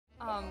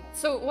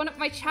So one of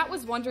my chat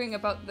was wondering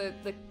about the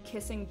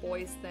kissing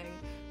boys thing.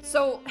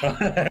 So,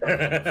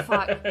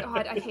 fuck,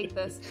 God, I hate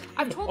this.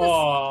 I've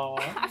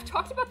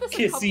talked about this.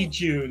 Kissy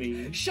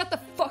Junie. Shut the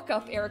fuck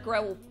up, Eric, or I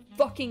will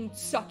fucking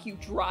suck you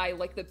dry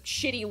like the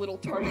shitty little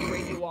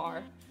tardigrade you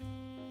are.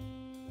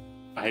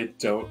 I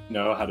don't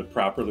know how to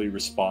properly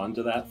respond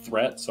to that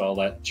threat, so I'll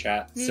let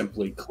chat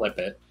simply clip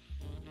it.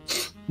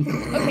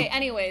 Okay,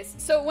 anyways,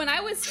 so when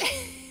I was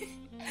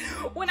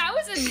when I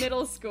was in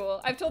middle school,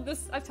 I've talked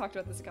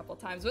about this a couple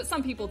times, but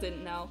some people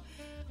didn't know.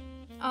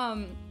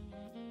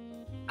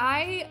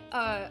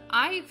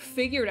 I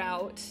figured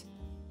out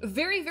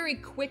very, very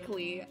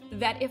quickly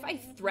that if I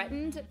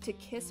threatened to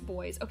kiss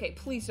boys, okay,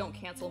 please don't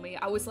cancel me.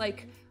 I was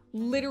like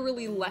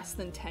literally less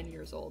than 10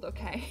 years old,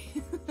 okay?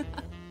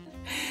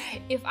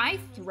 If I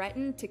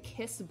threatened to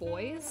kiss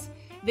boys,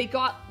 they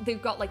got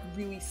like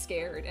really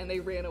scared and they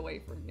ran away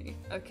from me,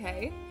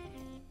 okay?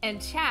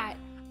 And chat,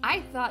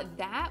 I thought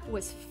that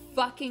was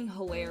fucking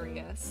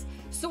hilarious.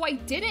 So I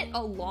did it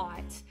a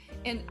lot.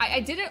 And I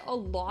did it a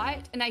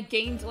lot, and I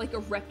gained, like, a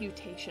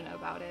reputation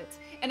about it.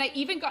 And I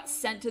even got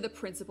sent to the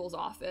principal's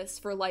office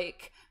for,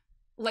 like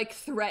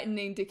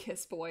threatening to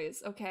kiss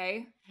boys,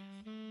 okay?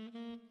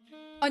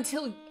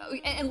 Until,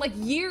 and like,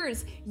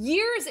 years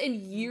and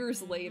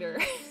years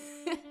later,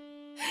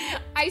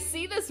 I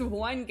see this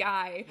one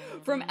guy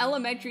from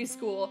elementary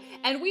school,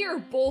 and we are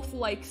both,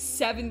 like,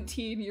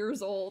 17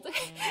 years old.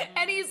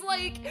 And he's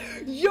like,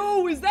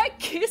 yo, is that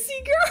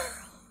Kissy Girl?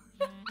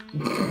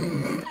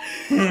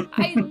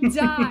 I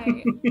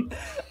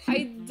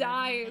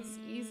die as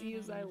easy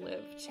as I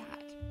live,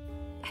 chat.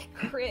 I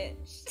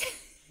cringed.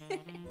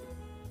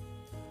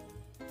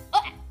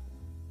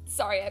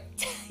 Sorry, I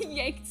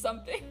yanked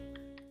something.